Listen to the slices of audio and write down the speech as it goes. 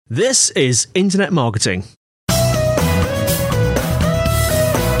This is Internet Marketing.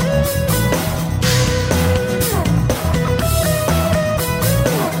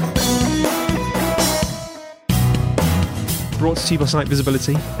 Brought to you by Site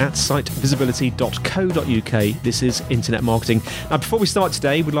Visibility at sitevisibility.co.uk. This is Internet Marketing. Now, before we start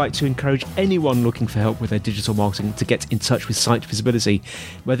today, we'd like to encourage anyone looking for help with their digital marketing to get in touch with Site Visibility.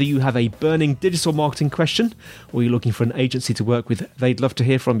 Whether you have a burning digital marketing question or you're looking for an agency to work with, they'd love to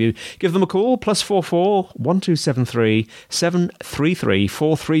hear from you. Give them a call, +44 1273 733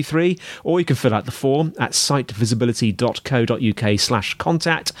 433, or you can fill out the form at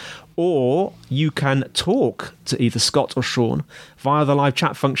sitevisibility.co.uk/contact. Or you can talk to either Scott or Sean via the live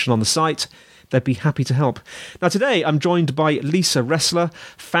chat function on the site. They'd be happy to help. Now, today I'm joined by Lisa Raehsler,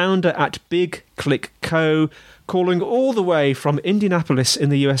 founder at Big Click Co., calling all the way from Indianapolis in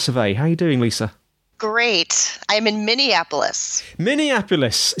the US of A. How are you doing, Lisa? Great. I'm in Minneapolis.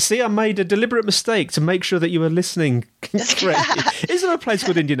 Minneapolis. See, I made a deliberate mistake to make sure that you were listening correctly. Is there a place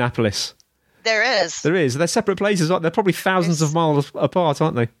called Indianapolis? There is. There is. They're separate places, aren't they? They're probably thousands of miles apart,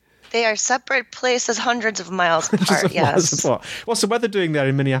 aren't they? They are separate places, hundreds of miles apart, yes. What's the weather doing there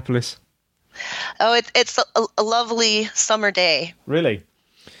in Minneapolis? Oh, it's a lovely summer day. Really?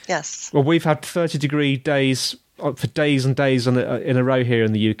 Yes. Well, we've had 30-degree days for days and days in a row here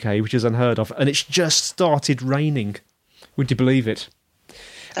in the UK, which is unheard of, and it's just started raining. Would you believe it?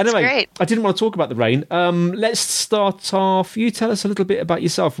 That's anyway, great. I didn't want to talk about the rain. Let's start off. You tell us a little bit about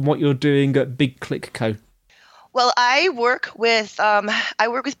yourself and what you're doing at Big Click Co. Well, I work with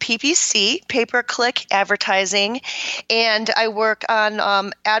PPC, pay-per-click advertising, and I work on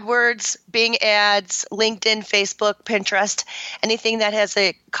AdWords, Bing Ads, LinkedIn, Facebook, Pinterest, anything that has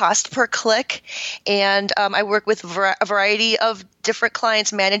a cost per click. And I work with a variety of different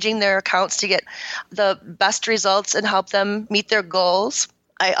clients managing their accounts to get the best results and help them meet their goals.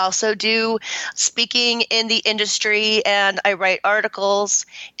 I also do speaking in the industry, and I write articles.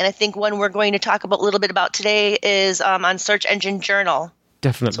 And I think one we're going to talk about a little bit about today is on Search Engine Journal.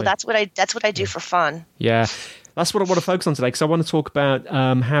 Definitely. So that's what I do for fun. Yeah, that's what I want to focus on today, because I want to talk about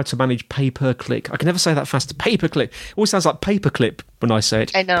how to manage pay-per-click. I can never say that fast. Pay-per-click. It always sounds like paperclip when I say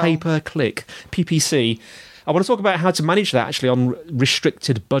it. I know. Pay-per-click. PPC. I want to talk about how to manage that actually on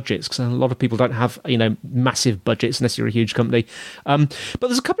restricted budgets, because a lot of people don't have, massive budgets unless you're a huge company. But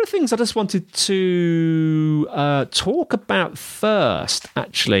there's a couple of things I just wanted to talk about first,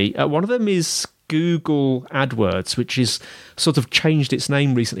 actually. One of them is Google AdWords, which has sort of changed its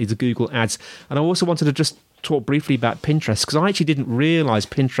name recently to Google Ads. And I also wanted to just talk briefly about Pinterest, because I actually didn't realise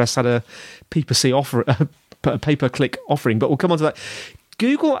Pinterest had a PPC offer, a pay-per-click offering, but we'll come on to that.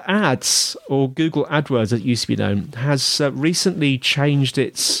 Google Ads, or Google AdWords as it used to be known, has recently changed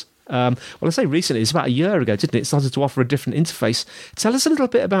its, I say recently, it's about a year ago, didn't it? It started to offer a different interface. Tell us a little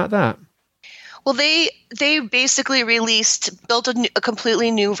bit about that. Well, they basically built a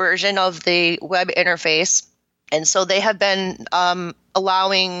completely new version of the web interface. And so they have been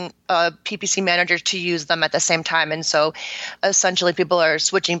allowing PPC managers to use them at the same time. And so essentially people are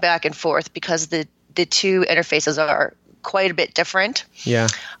switching back and forth because the two interfaces are quite a bit different. Yeah.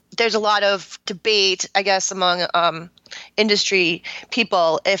 There's a lot of debate, I guess, among industry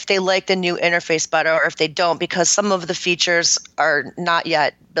people if they like the new interface better or if they don't, because some of the features are not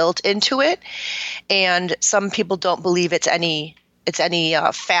yet built into it, and some people don't believe it's any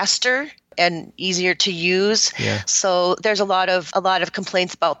faster and easier to use. Yeah. So there's a lot of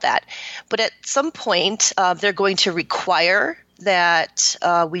complaints about that. But at some point, they're going to require that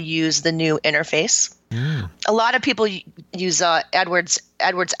we use the new interface. Mm. A lot of people use AdWords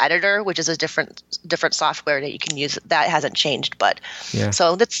Editor, which is a different software that you can use. That hasn't changed, but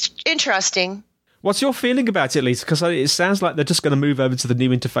So that's interesting. What's your feeling about it, Lisa? Because it sounds like they're just going to move over to the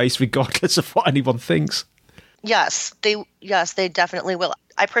new interface regardless of what anyone thinks. Yes, they definitely will.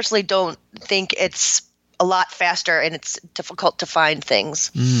 I personally don't think it's a lot faster, and it's difficult to find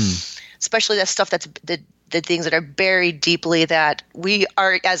things, especially that stuff that's the things that are buried deeply that we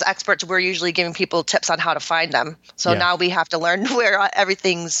are, as experts, we're usually giving people tips on how to find them. So now we have to learn where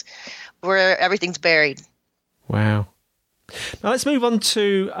everything's buried. Wow. Now let's move on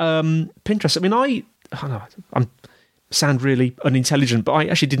to Pinterest. I mean, I sound really unintelligent, but I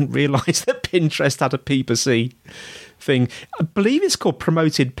actually didn't realise that Pinterest had a PPC thing. I believe it's called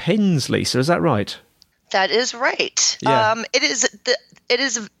Promoted Pins, Lisa. Is that right? That is right. Yeah. It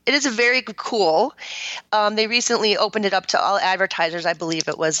is very cool. They recently opened it up to all advertisers. I believe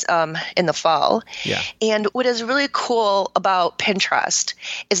it was in the fall. Yeah. And what is really cool about Pinterest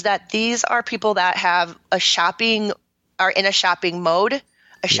is that these are people that are in a shopping mode.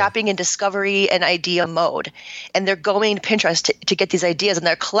 a shopping and discovery and idea mode. And they're going to Pinterest to get these ideas, and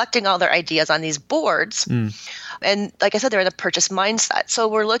they're collecting all their ideas on these boards. And like I said, they're in a purchase mindset. So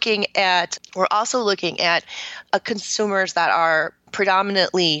we're also looking at consumers that are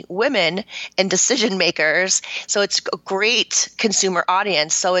predominantly women and decision makers. So it's a great consumer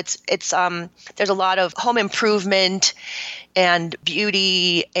audience. So it's there's a lot of home improvement and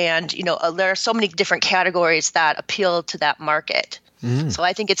beauty, and there are so many different categories that appeal to that market. So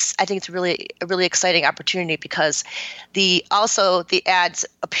I think it's really a really exciting opportunity, because the ads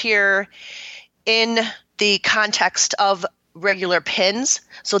appear in the context of regular pins,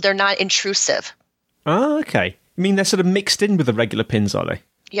 so they're not intrusive. Oh, okay. I mean, they're sort of mixed in with the regular pins, are they?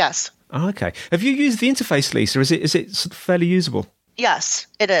 Yes. Oh, okay. Have you used the interface, Lisa? Is it sort of fairly usable? Yes,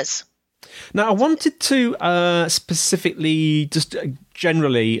 it is. Now, I wanted to specifically, just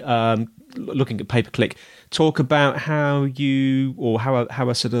generally, looking at pay-per-click, talk about how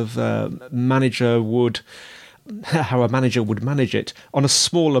a sort of manager would manage it on a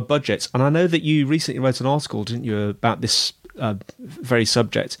smaller budget. And I know that you recently wrote an article, didn't you, about this very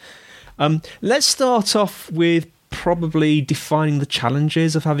subject. Let's start off with probably defining the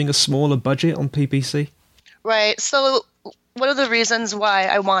challenges of having a smaller budget on PPC. Right. So one of the reasons why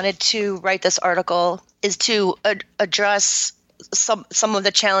I wanted to write this article is to address some of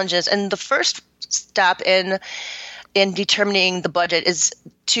the challenges. And the first step in determining the budget is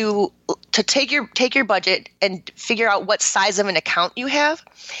to take your budget and figure out what size of an account you have.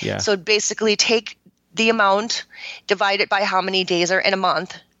 Yeah. So basically take the amount, divide it by how many days are in a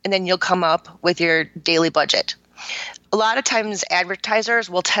month, and then you'll come up with your daily budget. A lot of times advertisers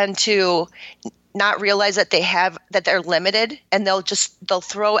will tend to not realize that they're limited, and they'll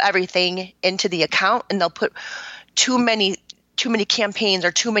throw everything into the account, and they'll put too many campaigns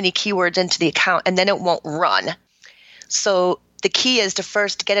or too many keywords into the account, and then it won't run. So the key is to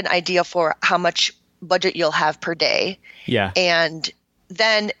first get an idea for how much budget you'll have per day. Yeah. And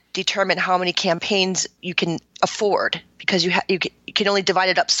then determine how many campaigns you can afford, because you can only divide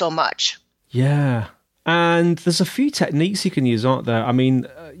it up so much. Yeah. And there's a few techniques you can use, aren't there? I mean,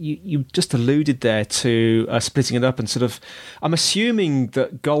 you just alluded there to splitting it up, and sort of, I'm assuming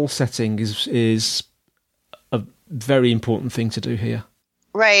that goal setting is a very important thing to do here.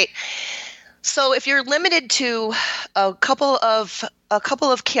 Right. So if you're limited to a couple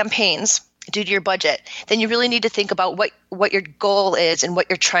of campaigns due to your budget, then you really need to think about what your goal is and what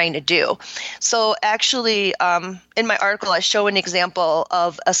you're trying to do. So actually, in my article, I show an example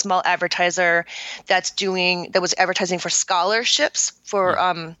of a small advertiser that was advertising for scholarships,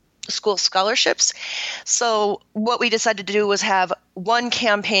 for school scholarships. So what we decided to do was have one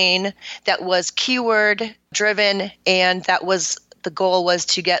campaign that was keyword driven, and the goal was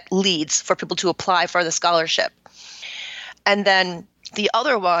to get leads for people to apply for the scholarship. And then the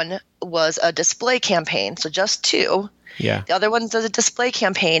other one was a display campaign, so just two. Yeah. The other one does a display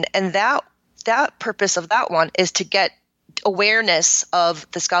campaign, and that purpose of that one is to get awareness of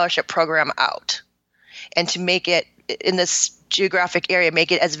the scholarship program out, and to make it in this geographic area,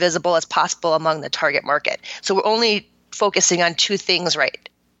 make it as visible as possible among the target market. So we're only focusing on two things, right,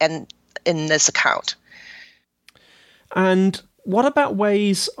 and in this account. And what about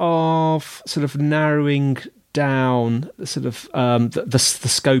ways of sort of narrowing down sort of the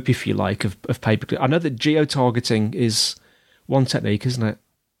scope, if you like, of pay-per-click? I know that geo-targeting is one technique, isn't it?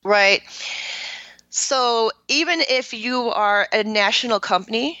 Right. So even if you are a national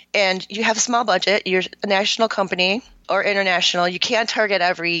company and you have a small budget, you're a national company or international, you still can't target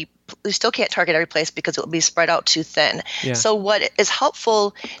every place, because it will be spread out too thin. Yeah. So what is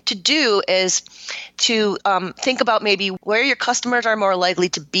helpful to do is to think about maybe where your customers are more likely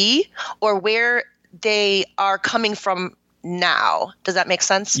to be, or where they are coming from now. Does that make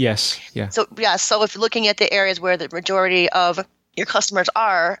sense? Yes. Yeah. So if you're looking at the areas where the majority of your customers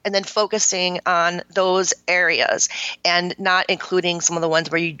are, and then focusing on those areas and not including some of the ones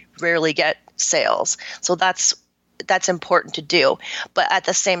where you rarely get sales. So that's important to do. But at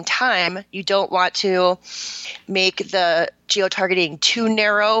the same time, you don't want to make the geo-targeting too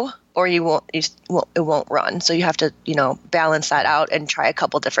narrow, or it won't run. So you have to, balance that out and try a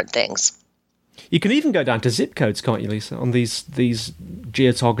couple different things. You can even go down to zip codes, can't you, Lisa, on these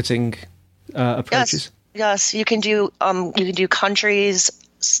geo-targeting approaches? Yes, you can do countries,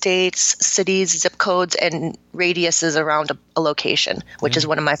 states, cities, zip codes, and radiuses around a location, which is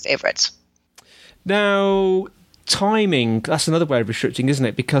one of my favorites. Now, timing, that's another way of restricting, isn't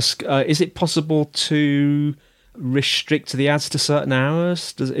it? Because is it possible to restrict the ads to certain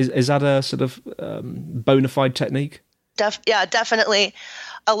hours? Is that a sort of bona fide technique? Definitely.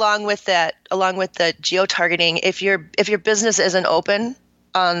 Along with the geo-targeting, if your business isn't open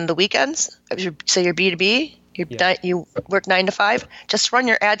on the weekends. Say you're B2B, you work 9 to 5. Just run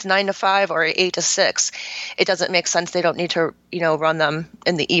your ads 9 to 5 or 8 to 6. It doesn't make sense. They don't need to, run them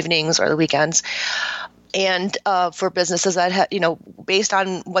in the evenings or the weekends. And for businesses that based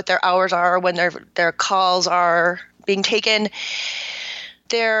on what their hours are, when their calls are being taken,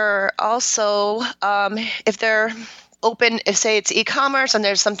 they're also if they're open, if say it's e-commerce and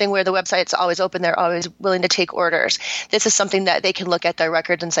there's something where the website's always open, they're always willing to take orders. This is something that they can look at their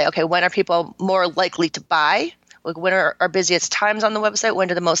records and say, okay, when are people more likely to buy? Like when are our busiest times on the website? When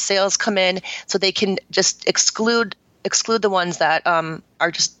do the most sales come in? So they can just exclude the ones that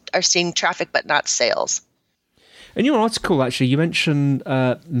are seeing traffic but not sales. In your article, actually, you mentioned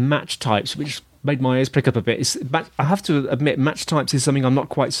match types, which made my ears prick up a bit. I have to admit, match types is something I'm not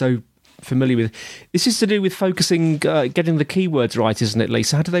quite so familiar with. This is to do with focusing, getting the keywords right, isn't it,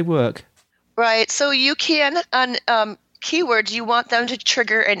 Lisa? How do they work? Right. So you can, on keywords, you want them to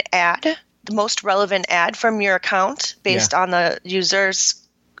trigger an ad, the most relevant ad from your account based on the user's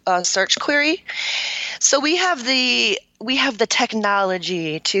search query. So we have the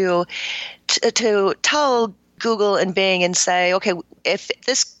technology to tell Google and Bing and say, okay, if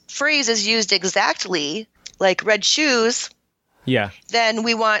this phrase is used exactly, like red shoes, then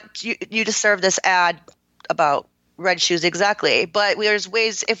we want you to serve this ad about red shoes exactly. But there's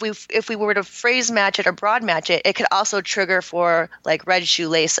ways, if we were to phrase match it or broad match it, it could also trigger for like red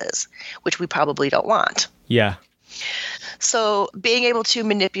shoelaces, which we probably don't want. Yeah. So being able to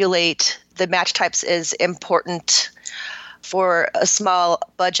manipulate the match types is important for a small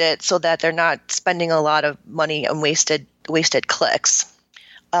budget so that they're not spending a lot of money on wasted clicks.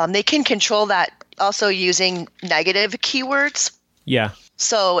 They can control that also using negative keywords. Yeah.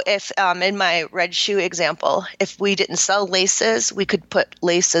 So if in my red shoe example, if we didn't sell laces, we could put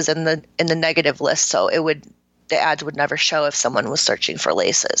laces in the negative list, so the ads would never show if someone was searching for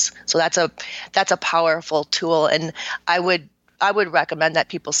laces. So that's a powerful tool, and I would recommend that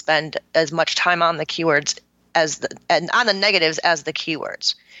people spend as much time on the keywords and on the negatives as the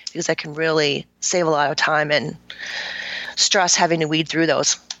keywords, because that can really save a lot of time and stress having to weed through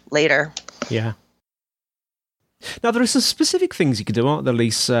those later. Yeah. Now, there are some specific things you can do, aren't there,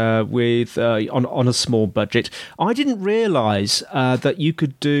 Lisa, with on a small budget? I didn't realise that you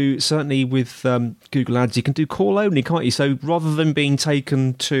could do, certainly with Google Ads, you can do call only, can't you? So rather than being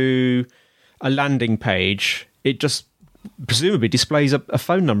taken to a landing page, it just presumably displays a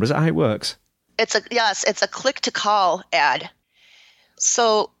phone number. Is that how it works? It's a click to call ad.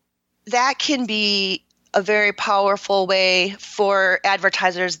 So that can be a very powerful way for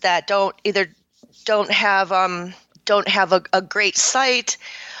advertisers that don't have a great site,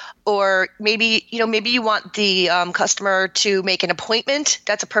 or maybe you want the customer to make an appointment.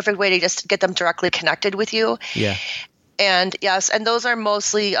 That's a perfect way to just get them directly connected with you. Yeah. And and those are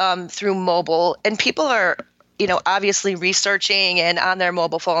mostly through mobile, and people are obviously researching and on their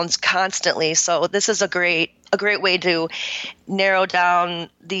mobile phones constantly. So this is a great way to narrow down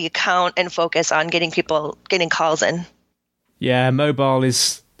the account and focus on getting calls in. Yeah, mobile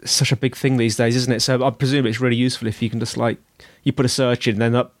is such a big thing these days, isn't it? So I presume it's really useful if you can just you put a search in and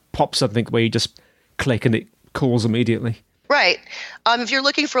then up pops something where you just click and it calls immediately. Right. If you're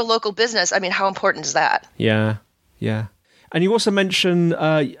looking for a local business, I mean, how important is that? Yeah. And you also mentioned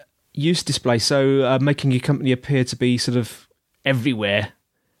use display, so making your company appear to be sort of everywhere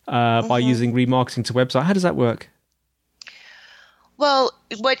by using remarketing to website. How does that work? Well,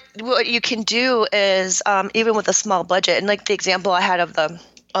 what you can do is even with a small budget, and like the example I had of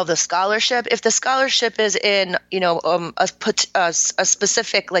the scholarship, if the scholarship is in a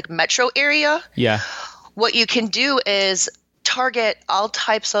specific like metro area, what you can do is target all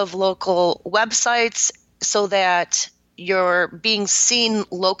types of local websites so that you're being seen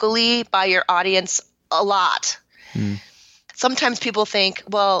locally by your audience a lot. Sometimes people think,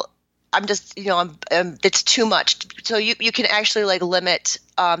 well, I'm just, it's too much. So you can actually limit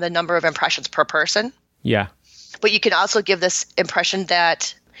the number of impressions per person. Yeah. But you can also give this impression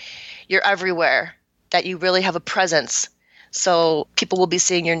that you're everywhere, that you really have a presence. So people will be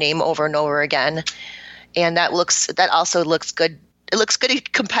seeing your name over and over again. And that also looks good. It looks good to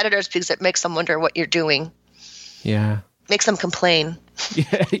competitors because it makes them wonder what you're doing. Yeah. Makes them complain.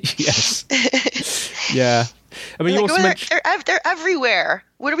 Yeah. Yes. Yeah. I mean, you also they're everywhere.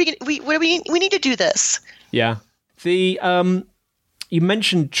 We need to do this. Yeah. You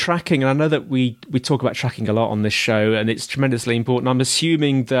mentioned tracking, and I know that we talk about tracking a lot on this show, and it's tremendously important. I'm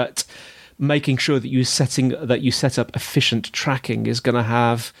assuming that making sure that you set up efficient tracking is going to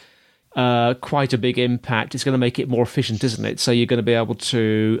have quite a big impact. It's going to make it more efficient, isn't it? So you're going to be able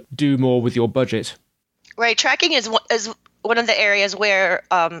to do more with your budget. Right. Tracking is the areas where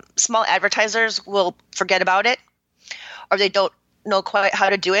small advertisers will forget about it, or they don't know quite how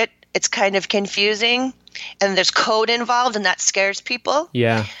to do it. It's kind of confusing, and there's code involved, and that scares people.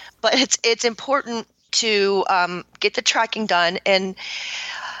 Yeah. But it's important to get the tracking done, and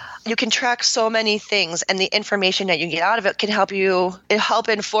you can track so many things, and the information that you get out of it can help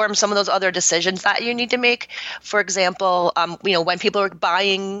inform some of those other decisions that you need to make. For example, when people are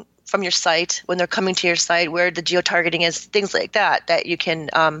buying from your site, when they're coming to your site, where the geotargeting is, things like that you can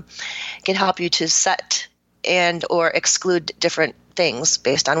help you to set and or exclude different things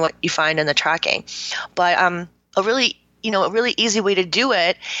based on what you find in the tracking. But a really easy way to do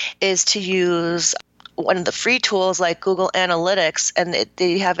it is to use one of the free tools like Google Analytics, and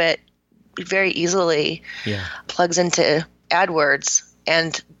they have it very easily plugs into AdWords,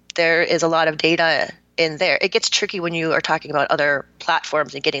 and there is a lot of data in there. It gets tricky when you are talking about other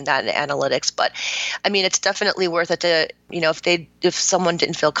platforms and getting that in analytics, but I mean, it's definitely worth it to, if someone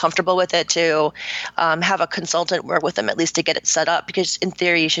didn't feel comfortable with it, to have a consultant work with them at least to get it set up, because in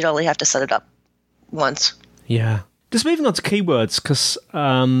theory you should only have to set it up once. Yeah. Just moving on to keywords, because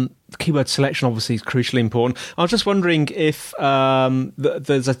keyword selection obviously is crucially important. I was just wondering if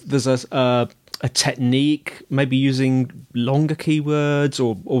there's a technique, maybe using longer keywords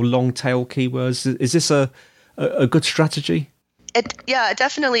or long tail keywords. Is this a good strategy? It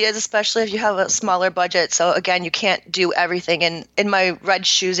definitely is, especially if you have a smaller budget. So again, you can't do everything. And in my red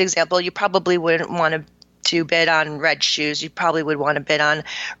shoes example, you probably wouldn't want to bid on red shoes. You probably would want to bid on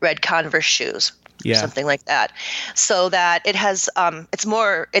red Converse shoes. Yeah. Something like that, so that it has it's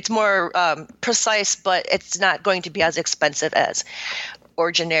more precise, but it's not going to be as expensive as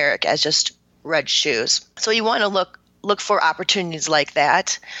or generic as just red shoes. So you want to look for opportunities like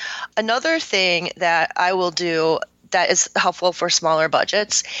that. Another thing that I will do that is helpful for smaller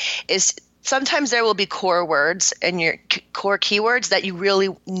budgets is sometimes there will be core words and your core keywords that you really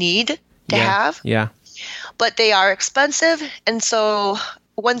need to have. Yeah. But they are expensive, and so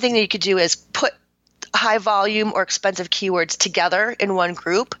one thing that you could do is put high volume or expensive keywords together in one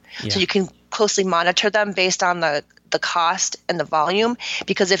group, so you can closely monitor them based on the cost and the volume,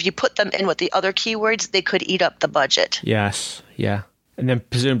 because if you put them in with the other keywords, they could eat up the budget. Yes, yeah. And then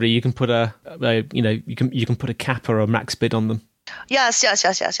presumably you can put you can put a cap or a max bid on them. Yes. So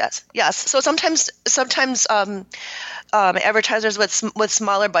sometimes advertisers with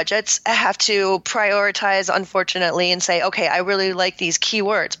smaller budgets have to prioritize, unfortunately, and say, okay, I really like these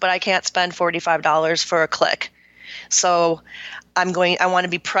keywords, but I can't spend $45 for a click. So I want to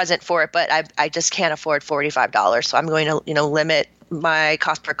be present for it, but I just can't afford $45. So I'm going to, limit my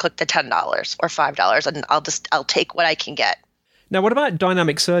cost per click to $10 or $5, and I'll take what I can get. Now, what about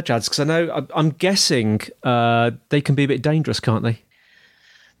dynamic search ads? Because I'm guessing they can be a bit dangerous, can't they?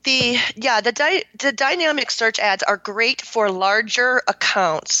 The dynamic search ads are great for larger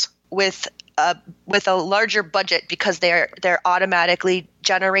accounts with a larger budget, because they're automatically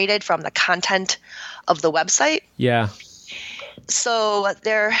generated from the content of the website. Yeah. So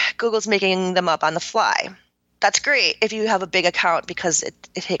Google's making them up on the fly. That's great if you have a big account, because it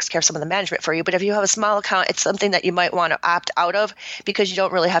takes care of some of the management for you. But if you have a small account, it's something that you might want to opt out of, because you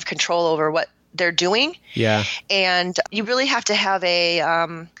don't really have control over what they're doing. Yeah. And you really have to have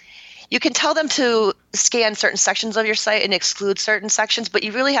you can tell them to scan certain sections of your site and exclude certain sections, but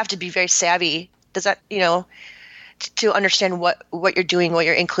you really have to be very savvy. Does that, to understand what you're doing, what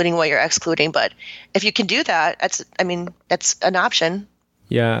you're including, what you're excluding. But if you can do that, that's an option.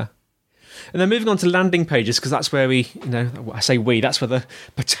 Yeah. And then moving on to landing pages, because that's where that's where the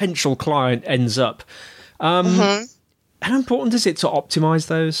potential client ends up. How important is it to optimize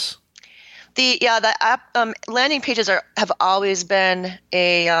those? The landing pages have always been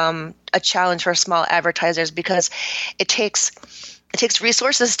a challenge for small advertisers, because it takes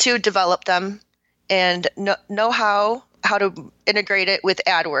resources to develop them and know how to integrate it with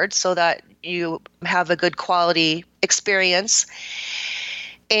AdWords so that you have a good quality experience.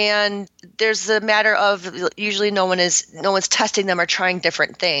 And there's the matter of usually no one's testing them or trying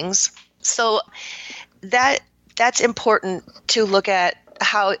different things. So that's important to look at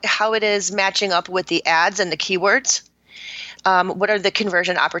how it is matching up with the ads and the keywords. What are the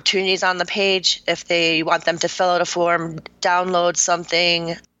conversion opportunities on the page? If they want them to fill out a form, download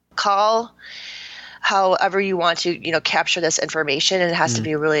something, call, however you want to capture this information, and it has to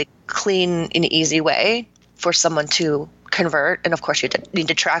be a really clean and easy way for someone to convert, and of course you need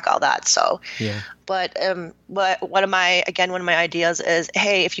to track all that. So, yeah. But one of my ideas is,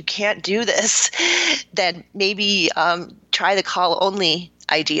 hey, if you can't do this, then maybe try the call only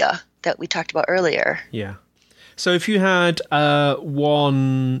idea that we talked about earlier. Yeah. So if you had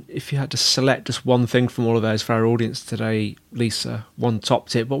if you had to select just one thing from all of those for our audience today, Lisa, one top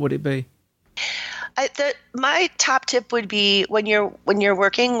tip, what would it be? My top tip would be when you're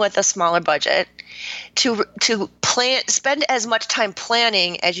working with a smaller budget, to spend as much time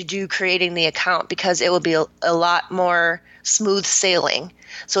planning as you do creating the account, because it will be a lot more smooth sailing.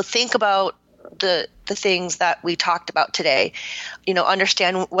 So think about the things that we talked about today.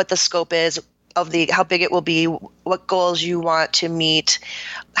 Understand what the scope is of how big it will be, what goals you want to meet,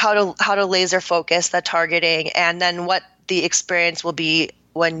 how to laser focus the targeting, and then what the experience will be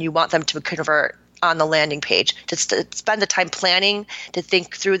when you want them to convert on the landing page. Just to spend the time planning to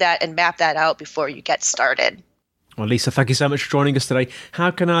think through that and map that out before you get started. Well, Lisa, thank you so much for joining us today. How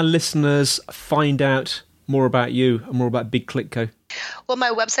can our listeners find out more about you and more about Big Click Co? Well, my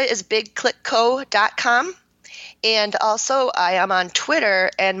website is bigclickco.com. And also, I am on Twitter,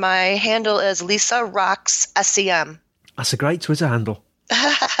 and my handle is Lisa Rocks SEM. That's a great Twitter handle.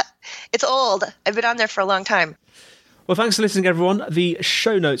 It's old. I've been on there for a long time. Well, thanks for listening, everyone. The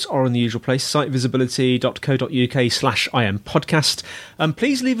show notes are in the usual place, sitevisibility.co.uk/IM podcast.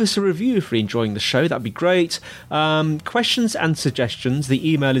 Please leave us a review if you're enjoying the show. That'd be great. Questions and suggestions.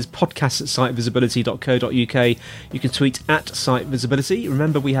 The email is podcast@sitevisibility.co.uk. You can tweet @sitevisibility.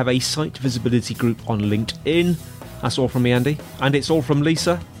 Remember, we have a Site Visibility group on LinkedIn. That's all from me, Andy. And it's all from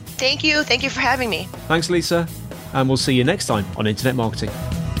Lisa. Thank you. Thank you for having me. Thanks, Lisa. And we'll see you next time on Internet Marketing.